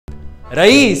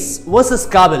Rais versus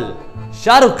Kabil,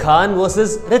 Shah Rukh Khan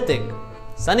versus Hrithik,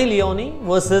 Sunny Leone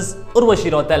versus Urvashi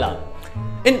Rautela.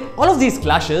 In all of these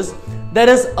clashes, there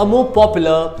is a more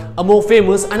popular, a more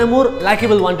famous and a more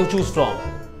likable one to choose from.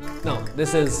 Now,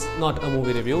 this is not a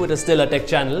movie review, it is still a tech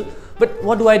channel, but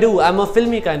what do? I'm a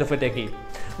filmy kind of a techie.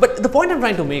 But the point I'm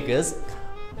trying to make is,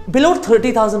 below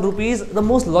 30,000 rupees, the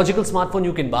most logical smartphone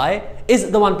you can buy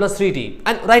is the Oneplus 3T,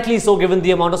 and rightly so given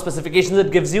the amount of specifications it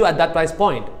gives you at that price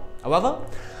point. However,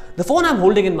 the phone I'm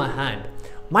holding in my hand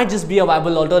might just be a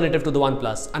viable alternative to the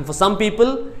Oneplus, and for some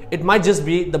people, it might just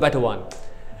be the better one.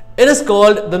 It is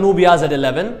called the Nubia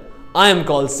Z11. I am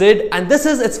called Sid, and this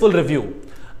is its full review.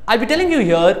 I'll be telling you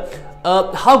here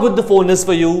how good the phone is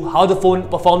for you, how the phone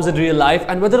performs in real life,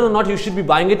 and whether or not you should be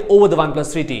buying it over the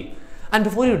Oneplus 3T. And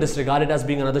before you disregard it as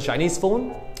being another Chinese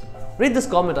phone, read this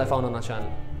comment I found on our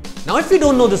channel. Now, if you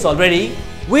don't know this already,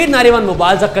 we at 91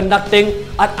 Mobiles are conducting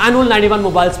our annual 91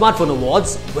 Mobile Smartphone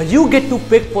Awards, where you get to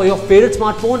pick for your favorite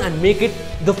smartphone and make it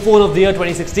the phone of the year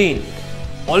 2016.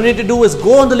 All you need to do is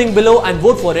go on the link below and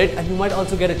vote for it, and you might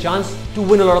also get a chance to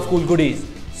win a lot of cool goodies.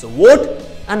 So vote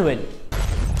and win.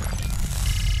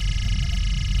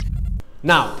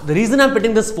 Now, the reason I'm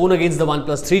pitting this phone against the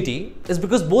OnePlus 3T is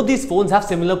because both these phones have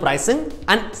similar pricing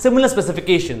and similar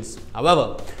specifications.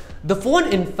 However, the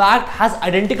phone in fact has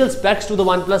identical specs to the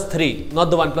OnePlus 3,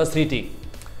 not the OnePlus 3T.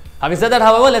 Having said that,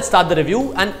 however, let's start the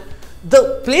review. And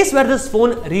the place where this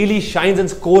phone really shines and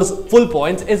scores full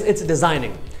points is its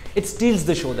designing. It steals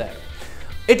the show there.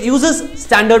 It uses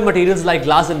standard materials like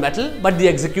glass and metal, but the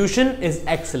execution is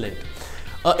excellent.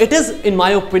 It is, in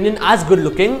my opinion, as good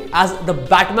looking as the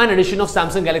Batman edition of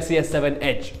Samsung Galaxy S7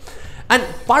 Edge. And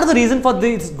part of the reason for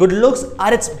these good looks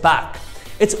are its back.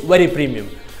 It's very premium.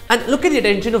 And look at the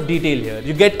attention of detail here.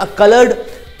 You get a colored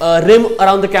rim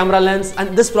around the camera lens,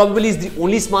 and this probably is the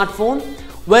only smartphone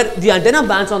where the antenna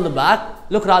bands on the back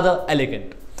look rather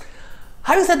elegant.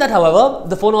 Having said that, however,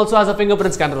 the phone also has a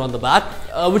fingerprint scanner on the back,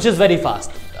 which is very fast.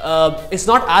 It's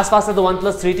not as fast as the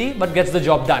OnePlus 3T, but gets the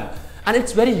job done. And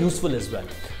it's very useful as well.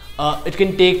 It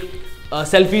can take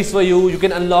selfies for you, you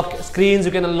can unlock screens,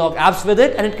 you can unlock apps with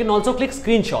it, and it can also click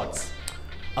screenshots.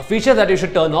 A feature that you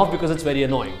should turn off because it's very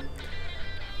annoying.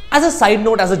 As a side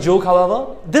note, as a joke,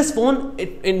 however, this phone,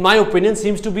 in my opinion,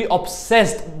 seems to be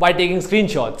obsessed by taking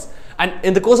screenshots. And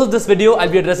in the course of this video, I'll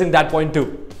be addressing that point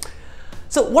too.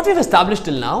 So what we've established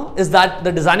till now is that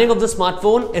the designing of the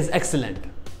smartphone is excellent,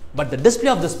 but the display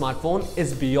of the smartphone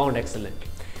is beyond excellent.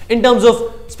 In terms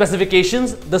of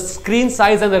specifications, the screen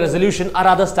size and the resolution are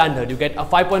rather standard. You get a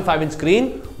 5.5-inch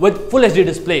screen with Full HD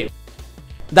display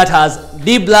that has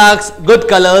deep blacks, good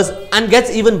colors, and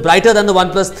gets even brighter than the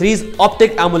OnePlus 3's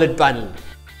optic AMOLED panel.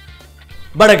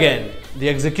 But again, the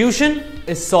execution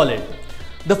is solid.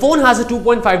 The phone has a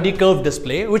 2.5D curved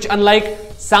display, which, unlike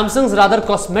Samsung's rather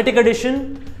cosmetic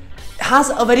edition,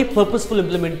 has a very purposeful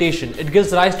implementation. It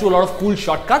gives rise to a lot of cool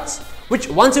shortcuts, which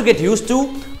once you get used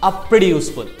to are pretty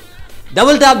useful.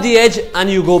 Double tap the edge and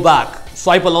you go back.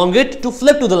 Swipe along it to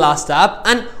flip to the last tap,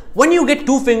 and when you get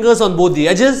two fingers on both the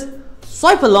edges,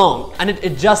 swipe along and it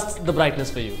adjusts the brightness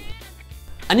for you.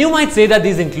 And you might say that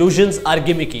these inclusions are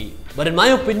gimmicky, but in my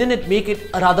opinion, it makes it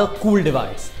a rather cool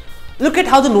device. Look at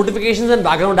how the notifications and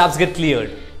background apps get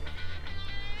cleared.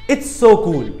 It's so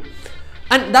cool.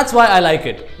 And that's why I like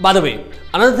it. By the way,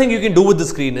 another thing you can do with the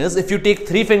screen is, if you take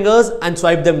 3 fingers and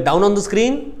swipe them down on the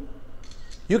screen,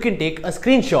 you can take a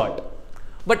screenshot.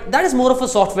 But that is more of a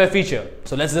software feature.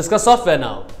 So let's discuss software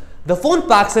now. The phone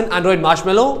packs in Android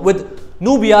Marshmallow with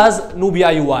Nubia's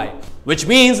Nubia UI, which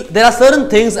means there are certain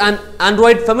things an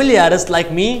Android familiarist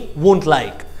like me won't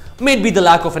like. Maybe the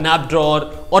lack of an app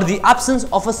drawer or the absence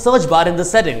of a search bar in the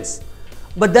settings.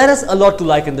 But there is a lot to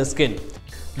like in the skin.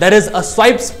 There is a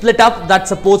swipe split up that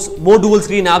supports more dual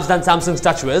screen apps than Samsung's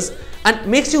TouchWiz and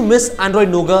makes you miss Android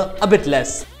Nougat a bit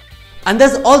less. And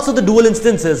there's also the dual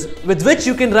instances with which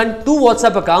you can run 2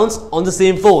 WhatsApp accounts on the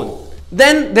same phone.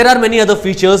 Then there are many other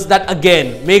features that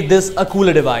again make this a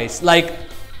cooler device, like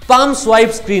palm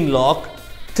swipe screen lock,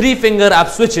 3-finger app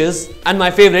switches, and my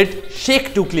favorite,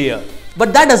 shake to clear.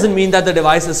 But that doesn't mean that the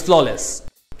device is flawless.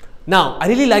 Now, I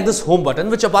really like this home button,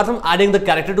 which apart from adding the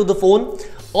character to the phone,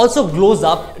 also glows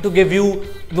up to give you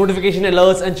notification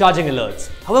alerts and charging alerts.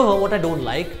 However, what I don't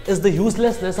like is the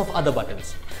uselessness of other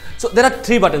buttons. So there are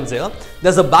 3 buttons here.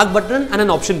 There's a back button and an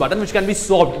option button, which can be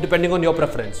swapped depending on your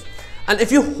preference. And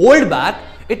if you hold back,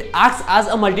 it acts as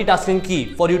a multitasking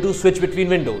key for you to switch between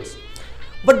windows.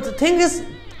 But the thing is,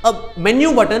 a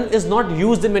menu button is not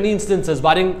used in many instances,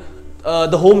 barring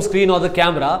the home screen or the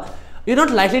camera. You're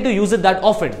not likely to use it that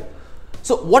often.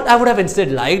 So what I would have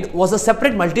instead liked was a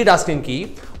separate multitasking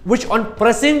key, which on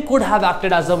pressing could have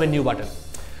acted as a menu button.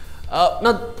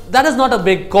 Now that is not a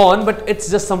big con, but it's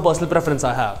just some personal preference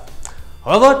I have.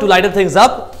 However, to lighten things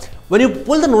up, when you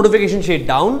pull the notification shade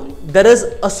down, there is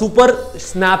a super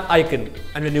snap icon,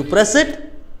 and when you press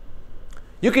it,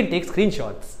 you can take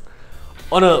screenshots.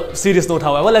 On a serious note,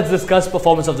 however, let's discuss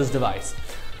performance of this device.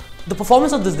 The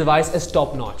performance of this device is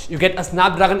top notch. You get a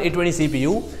Snapdragon 820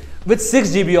 CPU with 6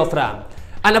 GB of RAM.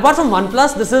 And apart from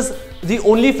OnePlus, this is the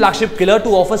only flagship killer to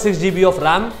offer 6 GB of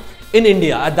RAM in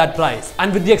India at that price.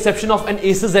 And with the exception of an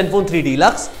Asus Zenfone 3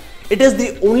 Deluxe, it is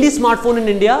the only smartphone in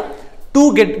India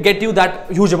to get you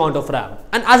that huge amount of RAM.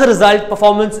 And as a result,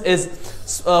 performance is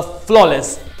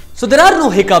flawless. So there are no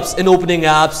hiccups in opening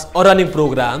apps or running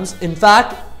programs. In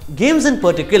fact, games in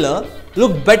particular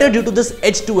look better due to this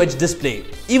edge-to-edge display,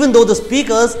 even though the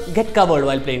speakers get covered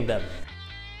while playing them.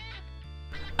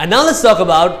 And now let's talk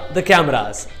about the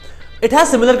cameras. It has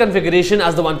similar configuration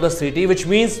as the OnePlus 3T, which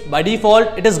means by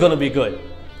default it is going to be good.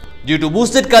 Due to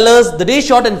boosted colors, the day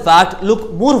shot in fact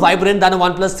look more vibrant than a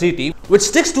OnePlus 3T, which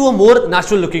sticks to a more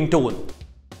natural looking tone.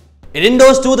 In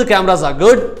indoors too, the cameras are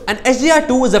good and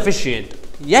HDR2 is efficient.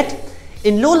 Yet,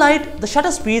 in low light, the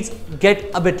shutter speeds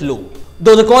get a bit low,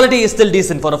 though the quality is still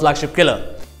decent for a flagship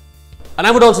killer. And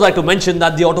I would also like to mention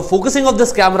that the autofocusing of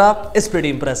this camera is pretty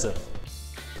impressive.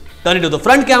 Turning to the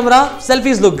front camera,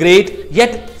 selfies look great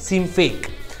yet seem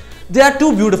fake. They are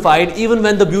too beautified even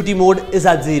when the beauty mode is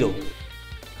at 0.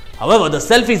 However, the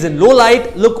selfies in low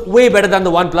light look way better than the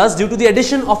OnePlus due to the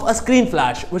addition of a screen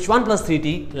flash, which OnePlus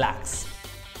 3T lacks.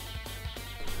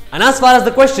 And as far as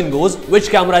the question goes, which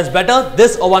camera is better,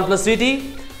 this or OnePlus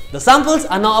 3T? The samples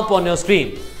are now up on your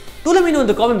screen. Do let me know in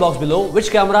the comment box below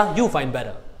which camera you find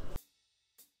better.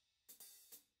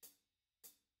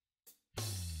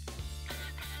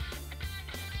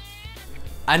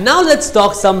 And now let's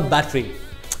talk some battery.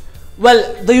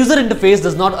 Well, the user interface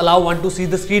does not allow one to see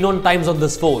the screen on times on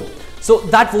this phone, so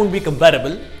that won't be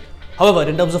comparable. However,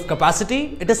 in terms of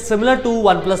capacity, it is similar to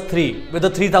OnePlus 3 with a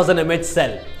 3000 mAh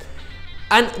cell.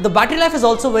 And the battery life is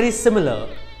also very similar,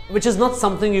 which is not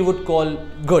something you would call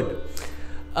good.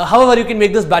 However, you can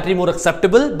make this battery more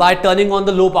acceptable by turning on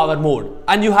the low power mode,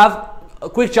 and you have a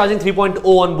quick charging 3.0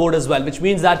 on board as well, which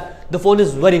means that the phone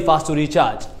is very fast to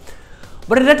recharge.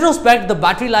 But in retrospect, the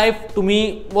battery life to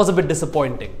me was a bit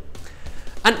disappointing.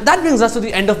 And that brings us to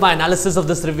the end of my analysis of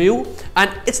this review,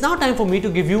 and it's now time for me to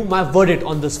give you my verdict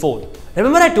on this phone.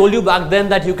 Remember I told you back then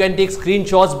that you can take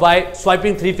screenshots by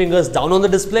swiping 3 fingers down on the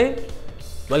display?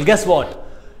 Well, guess what?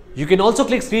 You can also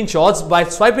click screenshots by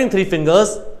swiping 3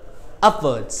 fingers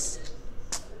upwards.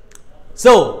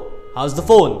 So, how's the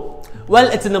phone?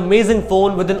 Well, it's an amazing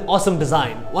phone with an awesome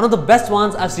design, one of the best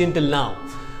ones I've seen till now.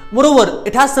 Moreover,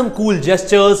 it has some cool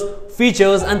gestures,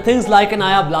 features and things like an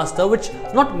IR blaster, which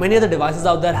not many other devices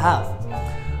out there have.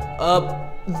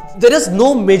 There is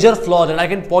no major flaw that I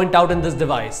can point out in this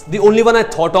device. The only one I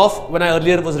thought of when I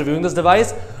earlier was reviewing this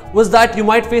device was that you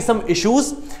might face some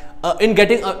issues in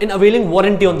availing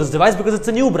warranty on this device because it's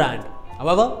a new brand.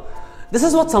 However, this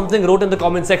is what something wrote in the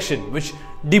comment section, which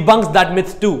debunks that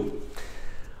myth too.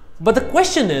 But the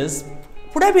question is,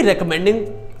 would I be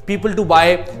recommending people to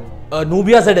buy a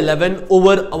Nubia Z11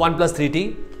 over a OnePlus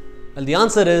 3T? Well, the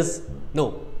answer is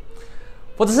no.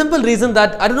 For the simple reason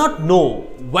that I do not know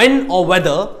when or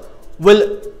whether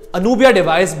will a Nubia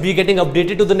device be getting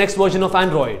updated to the next version of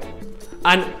Android.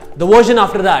 And the version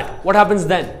after that, what happens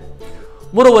then?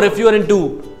 Moreover, if you are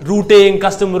into routing,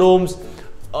 custom ROMs,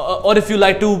 or if you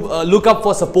like to look up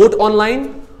for support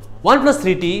online, OnePlus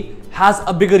 3T has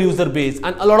a bigger user base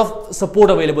and a lot of support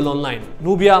available online.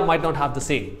 Nubia might not have the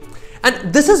same.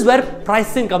 And this is where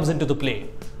pricing comes into the play.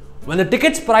 When the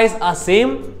tickets price are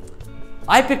same,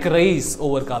 I pick Rais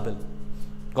over Kabil.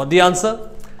 Got the answer?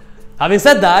 Having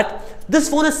said that, this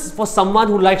phone is for someone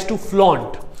who likes to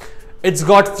flaunt. It's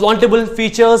got flauntable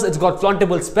features, it's got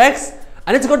flauntable specs,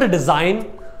 and it's got a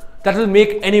design that will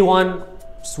make anyone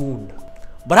swoon.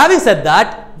 But having said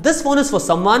that, this phone is for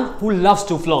someone who loves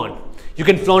to flaunt. You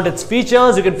can flaunt its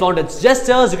features, you can flaunt its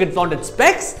gestures, you can flaunt its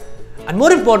specs, and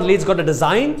more importantly, it's got a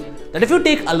design that if you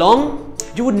take along,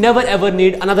 you would never ever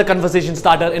need another conversation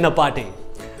starter in a party.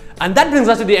 And that brings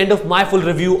us to the end of my full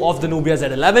review of the Nubia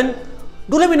Z11.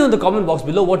 Do let me know in the comment box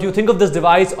below what you think of this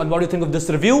device and what you think of this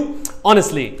review,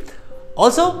 honestly.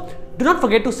 Also, do not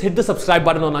forget to hit the subscribe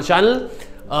button on our channel.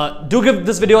 Do give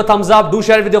this video a thumbs up, do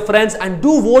share it with your friends, and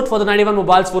do vote for the 91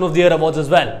 Mobiles Phone of the Year awards as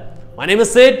well. My name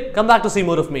is Sid. Come back to see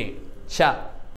more of me. Ciao.